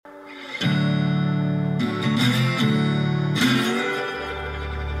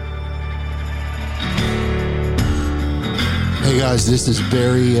guys, this is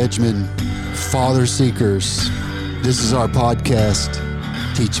Barry Edgman, Father Seekers. This is our podcast,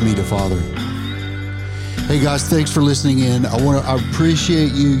 Teach Me to Father. Hey guys, thanks for listening in. I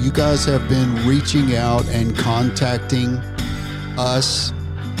appreciate you. You guys have been reaching out and contacting us,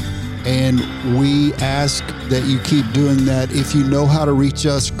 and we ask that you keep doing that. If you know how to reach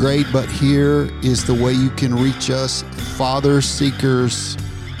us, great, but here is the way you can reach us: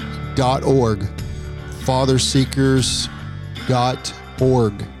 fatherseekers.org. fatherseekers.org.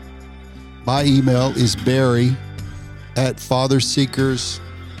 My email is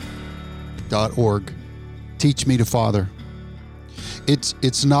barry@fatherseekers.org. Teach me to father.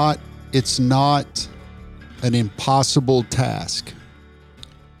 It's not an impossible task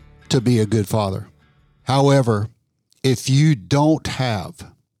to be a good father. However, if you don't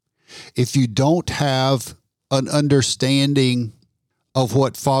have an understanding of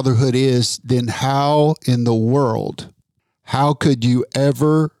what fatherhood is, then how in the world, how could you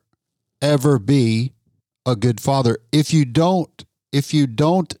ever be a good father? If you don't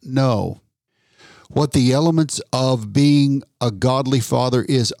know what the elements of being a godly father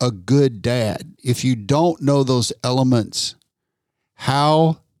is, a good dad, if you don't know those elements,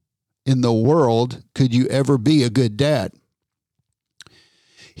 how in the world could you ever be a good dad?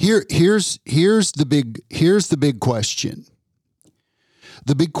 Here's the big question.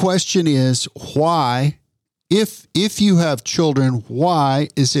 The big question is why, if you have children, why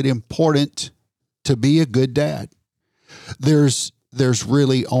is it important to be a good dad? There's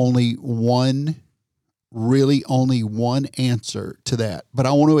really only one answer to that. But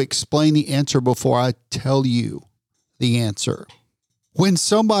I want to explain the answer before I tell you the answer. When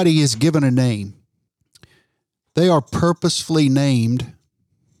somebody is given a name, they are purposefully named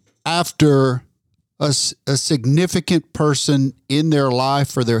after a significant person in their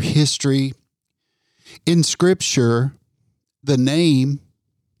life or their history. In Scripture, the name,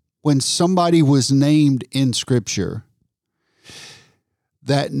 when somebody was named in Scripture,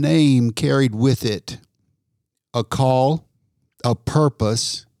 that name carried with it a call, a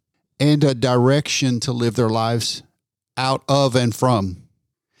purpose, and a direction to live their lives out of and from.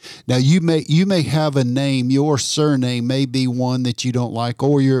 Now, you may have a name. Your surname may be one that you don't like,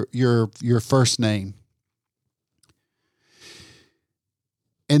 or your first name,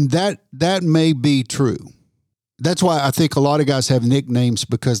 and that may be true. That's why I think a lot of guys have nicknames,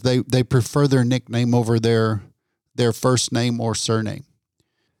 because they prefer their nickname over their first name or surname.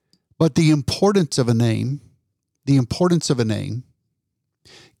 But the importance of a name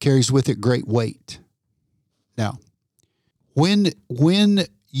carries with it great weight. Now, when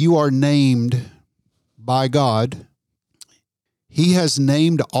you are named by God, He has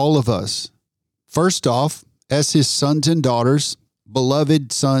named all of us, first off, as His sons and daughters,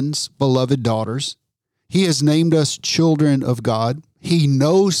 beloved sons, beloved daughters. He has named us children of God. He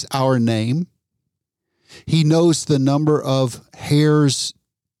knows our name. He knows the number of hairs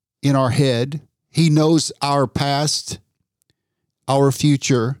in our head. He knows our past, our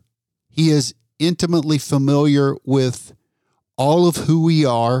future. He is intimately familiar with all of who we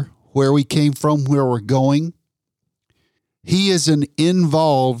are, where we came from, where we're going. He is an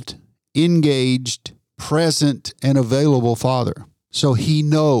involved, engaged, present, and available father. So He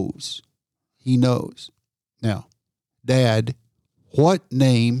knows. He knows. Now, Dad, what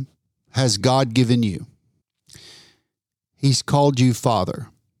name has God given you? He's called you Father.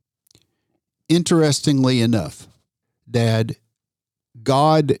 Interestingly enough, Dad,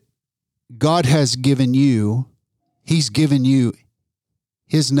 God has given you, He's given you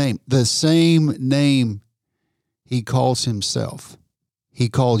His name, the same name He calls Himself. He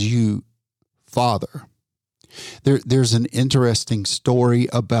calls you Father. There's an interesting story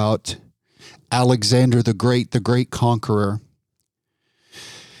about Alexander the Great conqueror.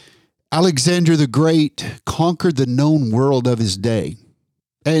 Alexander the Great conquered the known world of his day.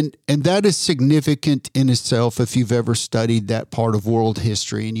 And that is significant in itself if you've ever studied that part of world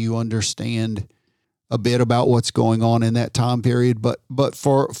history and you understand a bit about what's going on in that time period. But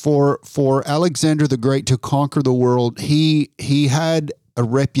for Alexander the Great to conquer the world, he had a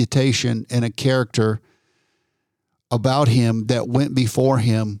reputation and a character about him that went before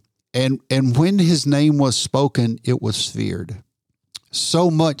him. And when his name was spoken, it was feared.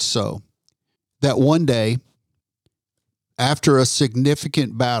 So much so that one day, after a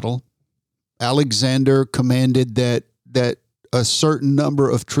significant battle, Alexander commanded that a certain number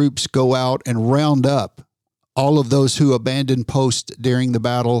of troops go out and round up all of those who abandoned post during the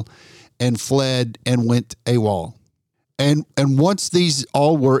battle and fled and went AWOL. And once these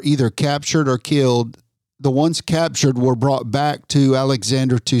all were either captured or killed, the ones captured were brought back to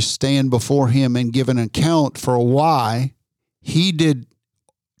Alexander to stand before him and give an account for why He did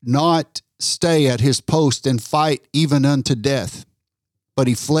not stay at his post and fight even unto death, but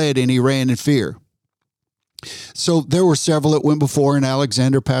he fled and he ran in fear. So there were several that went before, and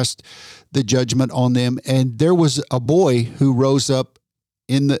Alexander passed the judgment on them. And there was a boy who rose up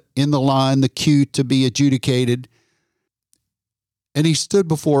in the line, the queue to be adjudicated. And he stood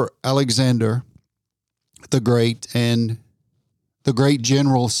before Alexander the Great, and the great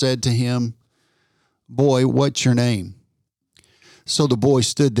general said to him, "Boy, what's your name?" So the boy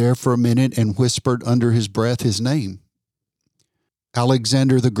stood there for a minute and whispered under his breath his name.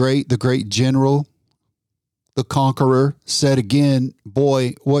 Alexander the great general, the conqueror, said again,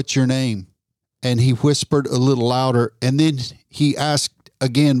 "Boy, what's your name?" And he whispered a little louder, and then he asked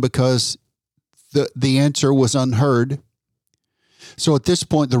again because the answer was unheard. So at this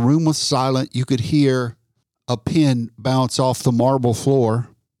point, the room was silent. You could hear a pin bounce off the marble floor.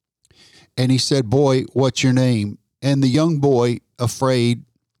 And he said, "Boy, what's your name?" And the young boy, afraid,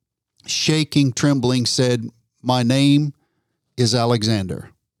 shaking, trembling, said, "My name is Alexander."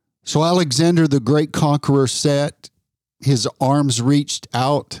 So Alexander, the great conqueror, sat, his arms reached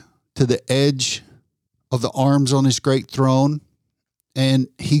out to the edge of the arms on his great throne, and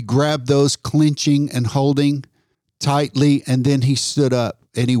he grabbed those, clenching and holding tightly, and then he stood up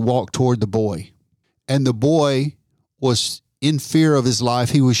and he walked toward the boy. And the boy was in fear of his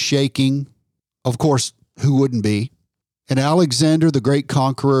life. He was shaking. Of course, who wouldn't be? And Alexander, the great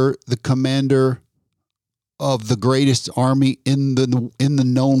conqueror, the commander of the greatest army in the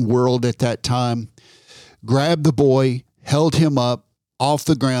known world at that time, grabbed the boy, held him up off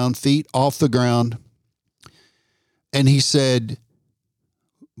the ground, feet off the ground, and he said,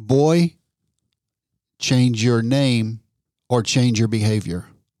 "Boy, change your name or change your behavior."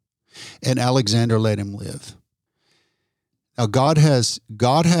 And Alexander let him live. Now God has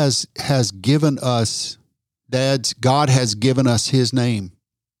given us, dads, God has given us his name,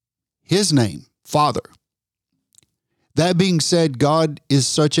 Father. That being said, God is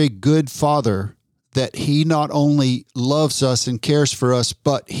such a good Father that he not only loves us and cares for us,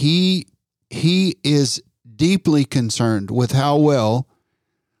 but he is deeply concerned with how well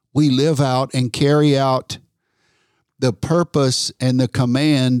we live out and carry out the purpose and the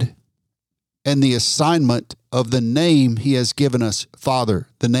command and the assignment of the name he has given us, Father,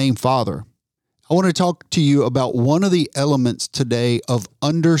 the name Father. I want to talk to you about one of the elements today of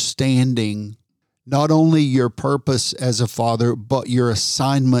understanding not only your purpose as a father, but your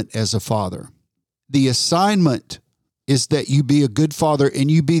assignment as a father. The assignment is that you be a good father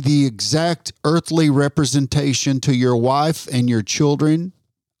and you be the exact earthly representation to your wife and your children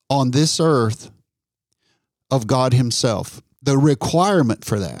on this earth of God himself. The requirement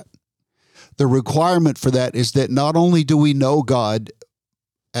for that is that not only do we know God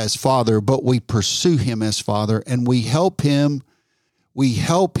as Father, but we pursue him as Father, and we help him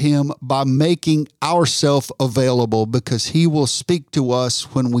by making ourselves available, because he will speak to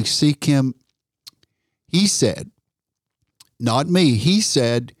us when we seek him. He said, not me, he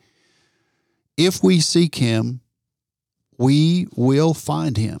said, if we seek him, we will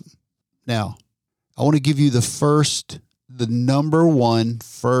find him. Now, I want to give you the number one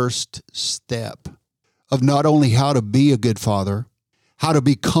first step of not only how to be a good father, how to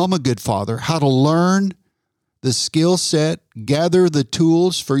become a good father, how to learn the skill set, gather the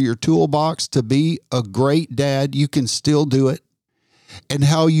tools for your toolbox to be a great dad. You can still do it. And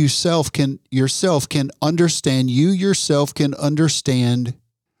how you yourself can understand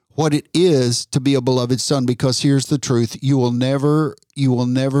what it is to be a beloved son. Because here's the truth. You will never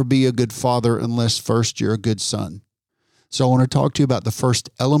be a good father unless first you're a good son. So I want to talk to you about the first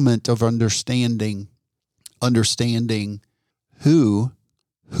element of understanding who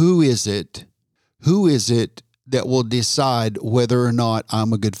is it that will decide whether or not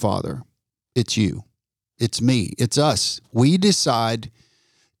I'm a good father. It's you. It's me. It's us. We decide,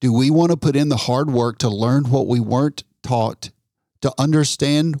 do we want to put in the hard work to learn what we weren't taught, to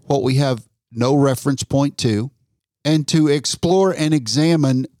understand what we have no reference point to, and to explore and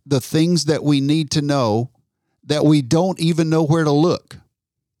examine the things that we need to know that we don't even know where to look?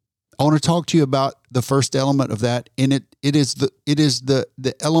 I want to talk to you about the first element of that, and it is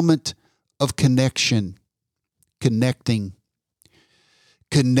the element of connection. Connecting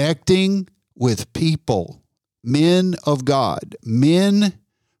with people, men of God, men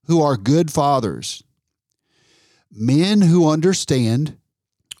who are good fathers, men who understand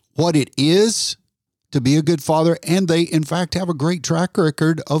what it is to be a good father, and they, in fact, have a great track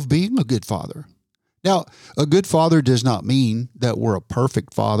record of being a good father. Now, a good father does not mean that we're a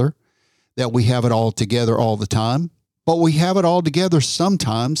perfect father, that we have it all together all the time. but we have it all together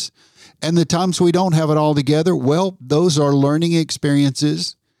sometimes. And the times we don't have it all together, well, those are learning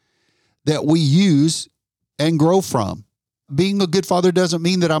experiences that we use and grow from. Being a good father doesn't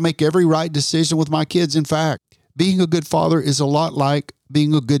mean that I make every right decision with my kids. In fact, being a good father is a lot like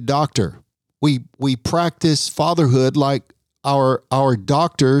being a good doctor. We practice fatherhood like our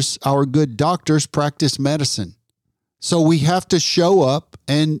doctors, our good doctors practice medicine. So we have to show up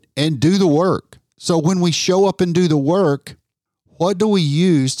and do the work. So when we show up and do the work, what do we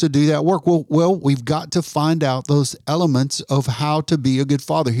use to do that work? Well, we've got to find out those elements of how to be a good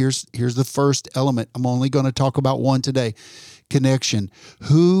father. Here's the first element. I'm only going to talk about one today. Connection.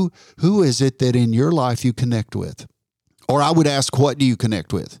 Who is it that in your life you connect with? Or I would ask, what do you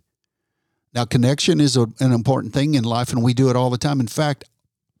connect with? Now, connection is an important thing in life, and we do it all the time. In fact,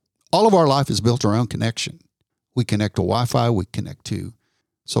 all of our life is built around connection. We connect to Wi-Fi. We connect to,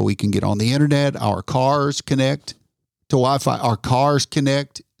 so we can get on the internet. Our cars connect to Wi-Fi. Our cars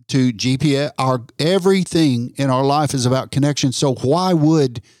connect to GPS. Everything in our life is about connection. So why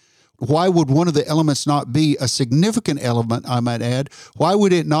would one of the elements not be a significant element, I might add? Why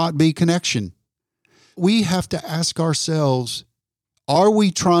would it not be connection? We have to ask ourselves, are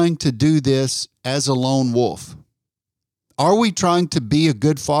we trying to do this as a lone wolf? Are we trying to be a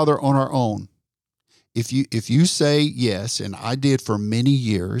good father on our own? If you say yes, and I did for many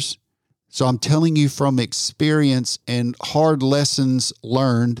years, so I'm telling you from experience and hard lessons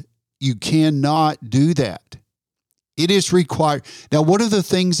learned, you cannot do that. It is required. Now, one of the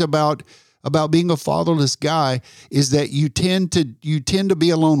things about being a fatherless guy is that you tend to be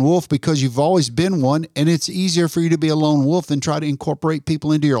a lone wolf because you've always been one, and it's easier for you to be a lone wolf than try to incorporate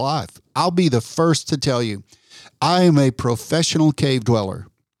people into your life. I'll be the first to tell you, I am a professional cave dweller.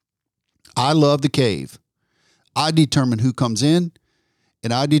 I love the cave. I determine who comes in,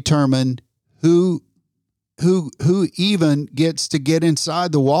 and I determine who even gets to get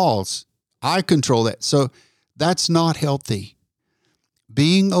inside the walls. I control that. So that's not healthy.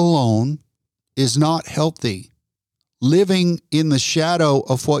 Being alone is not healthy. Living in the shadow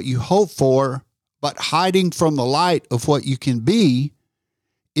of what you hope for, but hiding from the light of what you can be,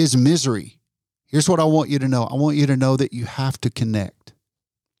 is misery. Here's what I want you to know. I want you to know that you have to connect.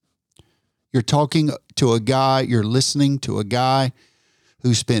 You're talking to a guy, you're listening to a guy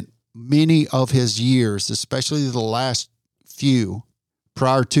who spent many of his years, especially the last few,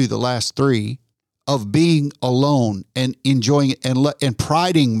 prior to the last 3, of being alone and enjoying it and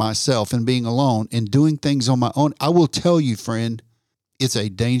priding myself in being alone and doing things on my own. I will tell you, friend, it's a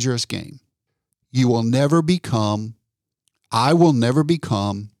dangerous game. I will never become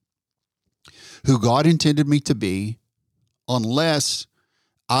who God intended me to be unless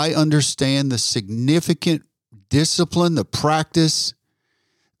I understand the significant discipline, the practice,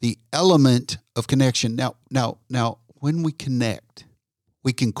 the element of connection. Now, when we connect,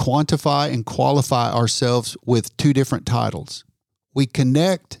 we can quantify and qualify ourselves with 2 different titles. We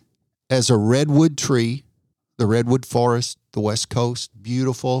connect as a redwood tree, the redwood forest, the West Coast,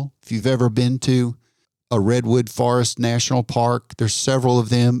 beautiful. If you've ever been to a redwood forest national park, there's several of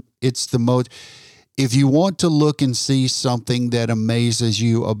them. It's the most, if you want to look and see something that amazes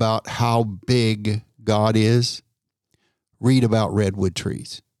you about how big God is, read about redwood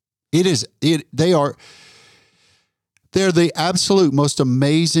trees. They're the absolute most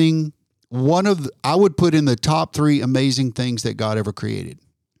amazing, I would put in the top 3 amazing things that God ever created.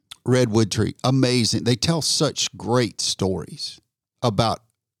 Redwood tree, amazing. They tell such great stories about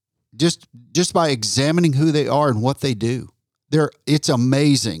just by examining who they are and what they do. It's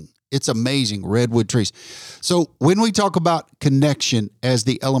amazing. It's amazing, redwood trees. So when we talk about connection as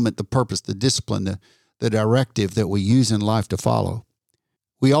the element, the purpose, the discipline, the directive that we use in life to follow,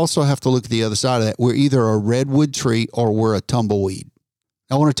 we also have to look at the other side of that. We're either a redwood tree or we're a tumbleweed.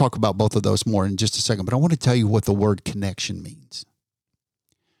 I want to talk about both of those more in just a second, but I want to tell you what the word connection means.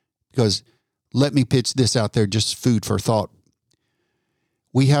 Because let me pitch this out there, just food for thought.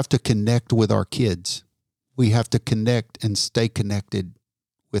 We have to connect with our kids. We have to connect and stay connected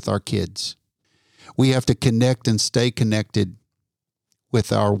with our kids. We have to connect and stay connected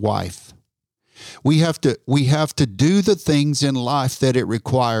with our wife. We have to do the things in life that it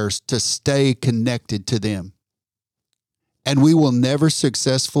requires to stay connected to them. And we will never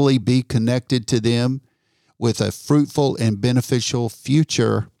successfully be connected to them with a fruitful and beneficial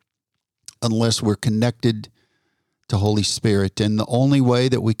future unless we're connected to Holy Spirit. And the only way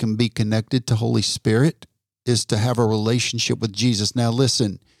that we can be connected to Holy Spirit is to have a relationship with Jesus. Now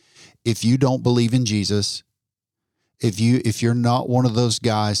listen, if you don't believe in Jesus, if you're not one of those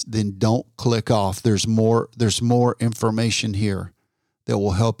guys, then don't click off. There's more information here that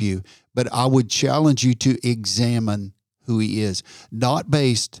will help you. But I would challenge you to examine who he is, not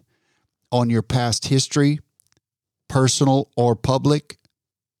based on your past history, personal or public,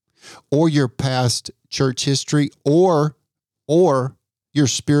 or your past church history, or your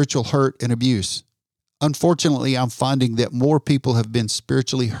spiritual hurt and abuse. Unfortunately, I'm finding that more people have been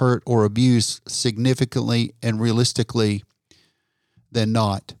spiritually hurt or abused significantly and realistically than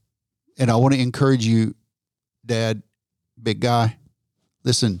not. And I want to encourage you, Dad, big guy,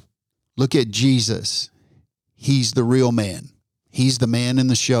 listen, look at Jesus. He's the real man. He's the man in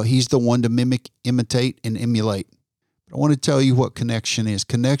the show. He's the one to mimic, imitate, and emulate. But I want to tell you what connection is.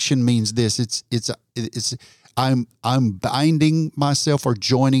 Connection means this. I'm binding myself or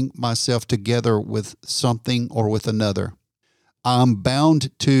joining myself together with something or with another. I'm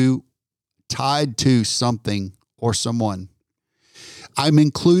bound to, tied to something or someone. I'm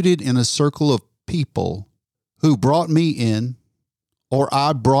included in a circle of people who brought me in, or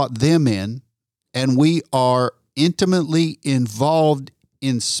I brought them in, and we are intimately involved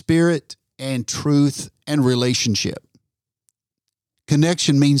in spirit and truth and relationship.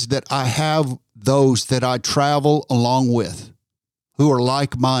 Connection means that I have those that I travel along with who are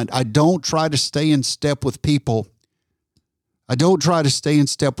like-minded. I don't try to stay in step with people. I don't try to stay in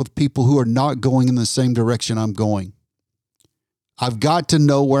step with people who are not going in the same direction I'm going. I've got to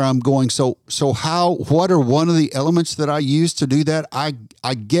know where I'm going. So what are one of the elements that I use to do that?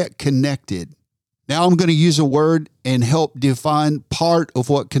 I get connected. Now I'm going to use a word and help define part of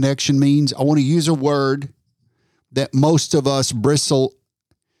what connection means. I want to use a word that most of us bristle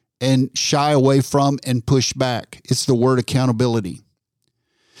and shy away from and push back. It's the word accountability.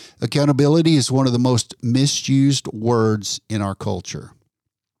 Accountability is one of the most misused words in our culture.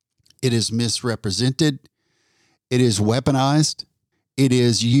 It is misrepresented. It is weaponized. It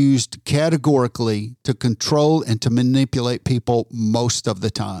is used categorically to control and to manipulate people most of the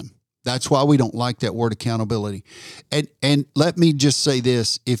time. That's why we don't like that word accountability. And let me just say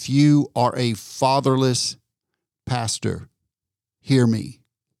this. If you are a fatherless pastor, hear me.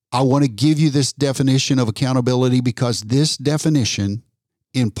 I want to give you this definition of accountability because this definition,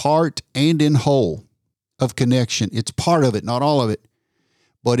 in part and in whole of connection, it's part of it, not all of it,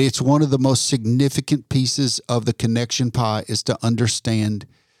 but it's one of the most significant pieces of the connection pie is to understand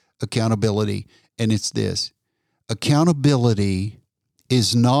accountability. And it's this: accountability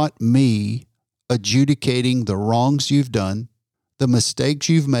is not me adjudicating the wrongs you've done, the mistakes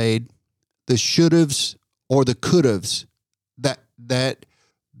you've made, the should-haves or the could-haves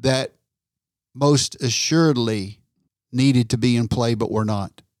that most assuredly needed to be in play but were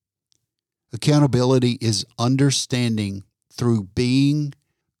not. Accountability is understanding through being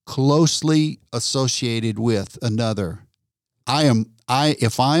closely associated with another.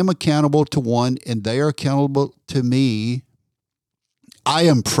 If I am accountable to one and they are accountable to me, I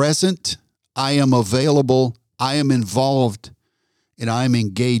am present, I am available, I am involved, and I am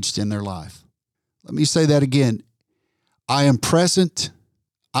engaged in their life. Let me say that again. I am present,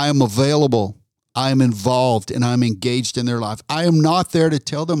 I am available, I am involved, and I'm engaged in their life. I am not there to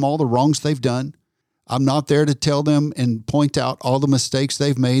tell them all the wrongs they've done. I'm not there to tell them and point out all the mistakes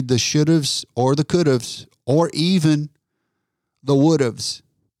they've made, the should-haves or the could-haves, or even the would-haves.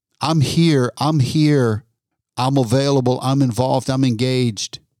 I'm here, I'm available, I'm involved, I'm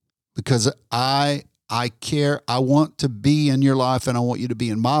engaged because I care. I want to be in your life and I want you to be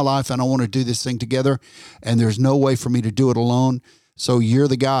in my life and I want to do this thing together, and there's no way for me to do it alone. So you're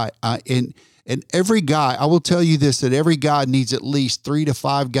the guy. And every guy, I will tell you this, that every guy needs at least 3 to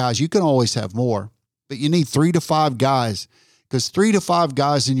 5 guys. You can always have more, but you need 3 to 5 guys, because 3 to 5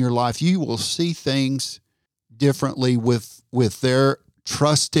 guys in your life, you will see things differently with their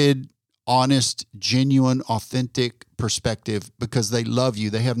trusted, honest, genuine, authentic perspective, because they love you.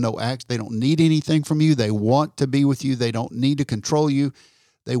 They have no act. They don't need anything from you. They want to be with you. They don't need to control you.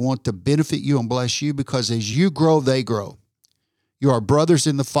 They want to benefit you and bless you, because as you grow, they grow. You are brothers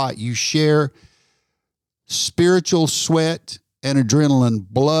in the fight. You share spiritual sweat and adrenaline,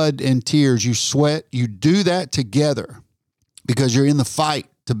 blood and tears. You sweat. You do that together because you're in the fight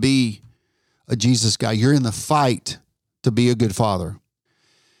to be a Jesus guy. You're in the fight to be a good father.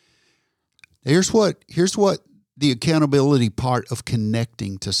 Here's what the accountability part of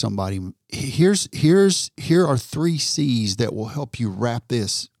connecting to somebody. Here are 3 C's that will help you wrap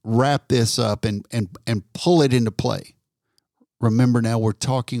this up and pull it into play. Remember, now we're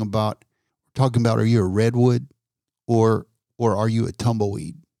talking about are you a redwood or are you a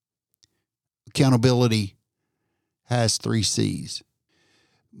tumbleweed? Accountability has 3 C's.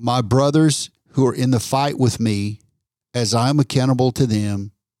 My brothers who are in the fight with me, as I'm accountable to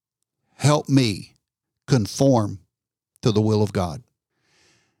them, help me conform to the will of God.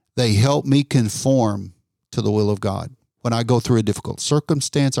 They help me conform to the will of God. When I go through a difficult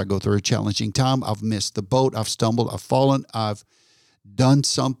circumstance, I go through a challenging time, I've missed the boat, I've stumbled, I've fallen, I've done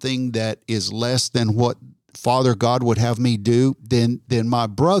something that is less than what Father God would have me do, then my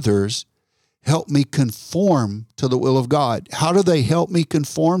brothers help me conform to the will of God. How do they help me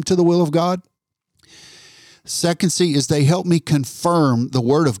conform to the will of God? Second C is they help me confirm the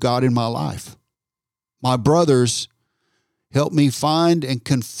word of God in my life. My brothers help me find and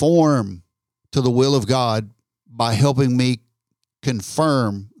conform to the will of God by helping me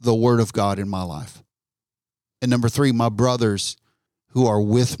confirm the word of God in my life. And number three, my brothers who are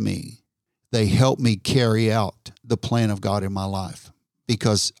with me, they help me carry out the plan of God in my life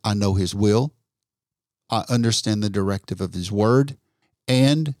because I know his will, I understand the directive of his word,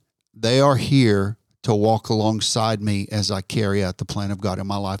 and they are here to walk alongside me as I carry out the plan of God in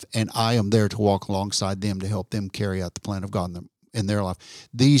my life. And I am there to walk alongside them to help them carry out the plan of God in their life.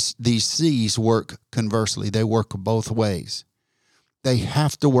 These C's work conversely. They work both ways. They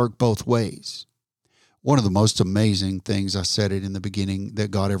have to work both ways. One of the most amazing things, I said it in the beginning, that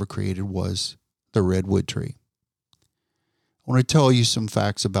God ever created was the redwood tree. I want to tell you some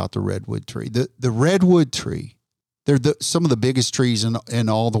facts about the redwood tree. The redwood tree, they're some of the biggest trees in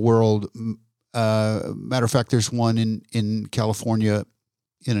all the world. Matter of fact, there's one in California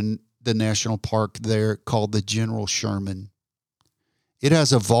in the national park there called the General Sherman. It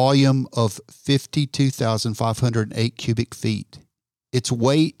has a volume of 52,508 cubic feet. Its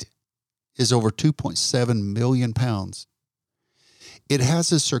weight is over 2.7 million pounds. It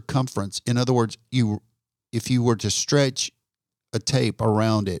has a circumference. In other words, if you were to stretch a tape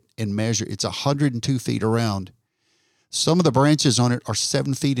around it and measure, it's 102 feet around. Some of the branches on it are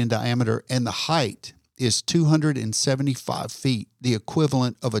 7 feet in diameter, and the height is 275 feet, the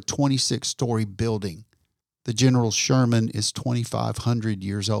equivalent of a 26-story building. The General Sherman is 2,500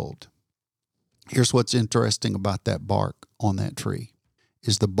 years old. Here's what's interesting about that bark on that tree,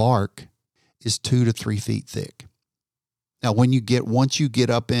 is the bark is 2 to 3 feet thick. Now, once you get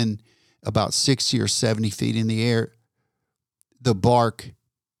up in about 60 or 70 feet in the air, the bark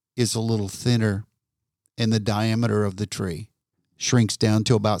is a little thinner, and the diameter of the tree shrinks down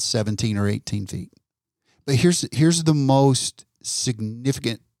to about 17 or 18 feet. But here's the most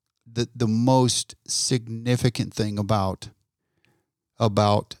significant, the most significant thing about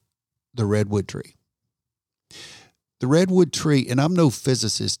the redwood tree. The redwood tree, and I'm no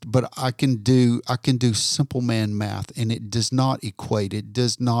physicist, but I can do simple man math, and it does not equate. It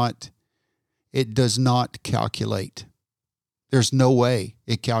does not calculate. There's no way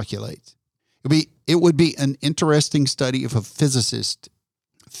it calculates. It would be an interesting study if a physicist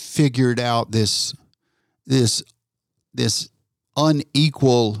figured out this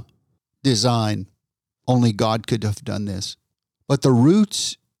unequal design. Only God could have done this. But the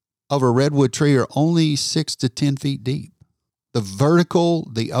roots of a redwood tree are only 6 to 10 feet deep.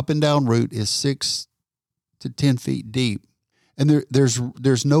 The up and down root is 6 to 10 feet deep. And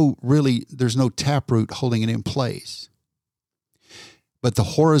there's no taproot holding it in place. But the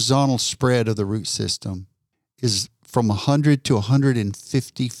horizontal spread of the root system is from 100 to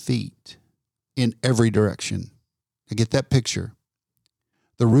 150 feet in every direction. I get that picture.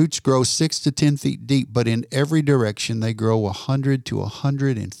 The roots grow 6 to 10 feet deep, but in every direction they grow 100 to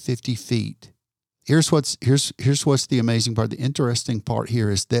 150 feet. Here's what's the amazing part. The interesting part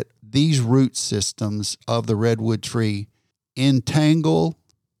here is that these root systems of the redwood tree entangle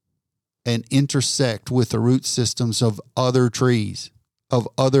and intersect with the root systems of other trees, of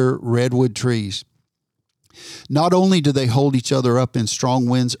other redwood trees. Not only do they hold each other up in strong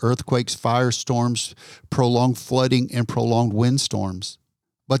winds, earthquakes, firestorms, prolonged flooding, and prolonged windstorms,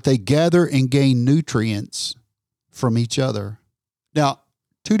 but they gather and gain nutrients from each other. Now,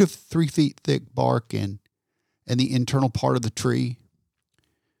 2 to 3 feet thick bark and the internal part of the tree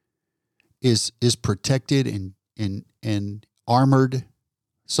is protected and armored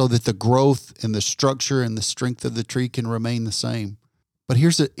so that the growth and the structure and the strength of the tree can remain the same. But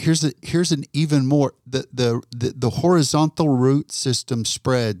here's an even more, the horizontal root system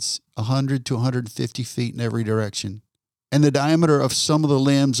spreads 100 to 150 feet in every direction. And the diameter of some of the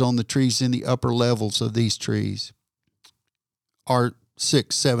limbs on the trees in the upper levels of these trees are 5,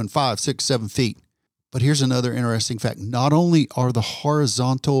 6, 7 feet. But here's another interesting fact. Not only are the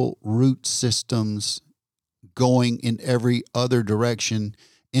horizontal root systems going in every other direction,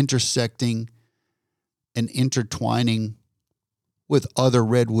 intersecting and intertwining with other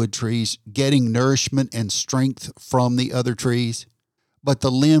redwood trees, getting nourishment and strength from the other trees, but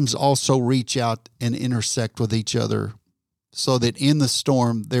the limbs also reach out and intersect with each other so that in the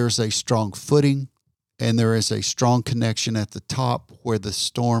storm there's a strong footing and there is a strong connection at the top where the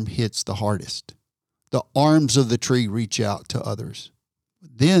storm hits the hardest. The arms of the tree reach out to others.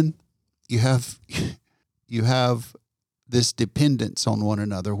 Then you have this dependence on one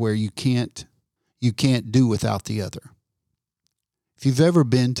another where you can't do without the other. If you've ever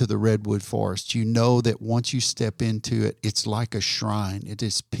been to the redwood forest, you know that once you step into it, it's like a shrine. It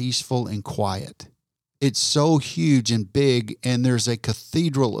is peaceful and quiet. It's so huge and big, and there's a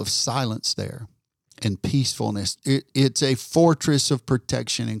cathedral of silence there and peacefulness. It's a fortress of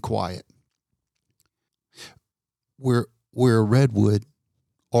protection and quiet. We're a redwood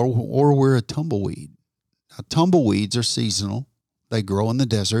or we're a tumbleweed. Now, tumbleweeds are seasonal. They grow in the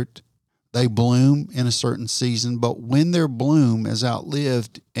desert. They bloom in a certain season, but when their bloom is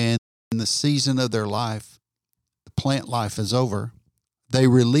outlived and the season of their life, the plant life is over, they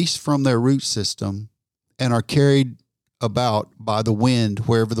release from their root system and are carried about by the wind.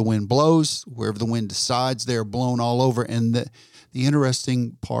 Wherever the wind blows, wherever the wind decides, they're blown all over. And the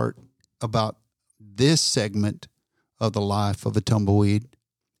interesting part about this segment of the life of a tumbleweed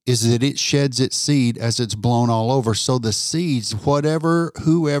is that it sheds its seed as it's blown all over. So the seeds, whoever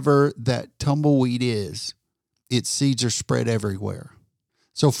that tumbleweed is, its seeds are spread everywhere.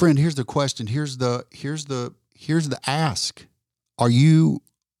 So friend, here's the question. Here's the ask. Are you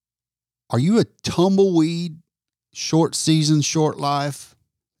a tumbleweed, short season, short life,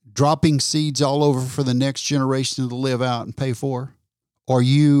 dropping seeds all over for the next generation to live out and pay for? Or are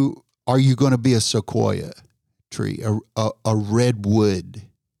you going to be a sequoia tree, a redwood,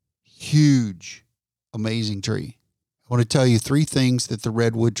 huge, amazing tree? I want to tell you 3 things that the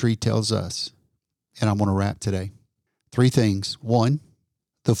redwood tree tells us, and I'm going to wrap today. 3 things. 1,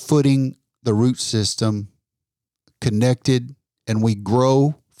 the footing, the root system, connected, and we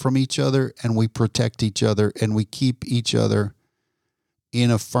grow from each other, and we protect each other, and we keep each other in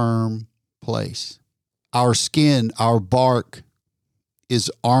a firm place. Our skin, our bark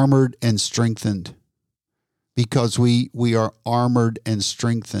is armored and strengthened because we are armored and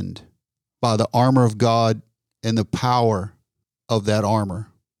strengthened by the armor of God and the power of that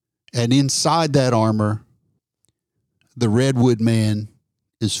armor. And inside that armor, the redwood man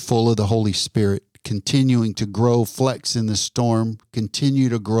is full of the Holy Spirit, continuing to grow, flex in the storm, continue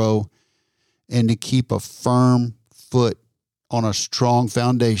to grow, and to keep a firm foot on a strong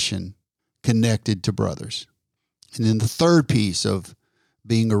foundation connected to brothers. And then the third piece of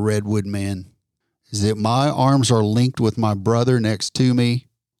being a redwood man is that my arms are linked with my brother next to me.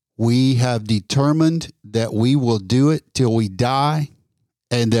 We have determined that we will do it till we die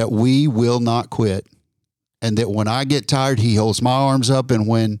and that we will not quit. And that when I get tired, he holds my arms up, and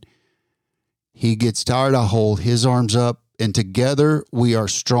when he gets tired, I hold his arms up, and together we are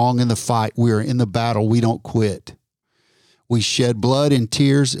strong in the fight. We are in the battle. We don't quit. We shed blood and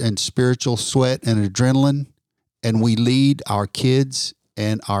tears and spiritual sweat and adrenaline, and we lead our kids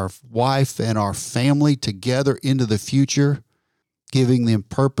and our wife and our family together into the future, giving them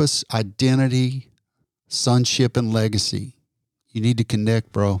purpose, identity, sonship, and legacy. You need to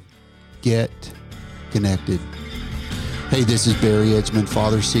connect, bro. Get connected. Hey, this is Barry Edgman,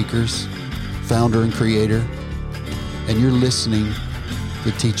 Father Seekers, founder and creator, and you're listening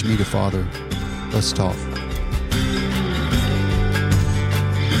to Teach Me to Father. Let's talk.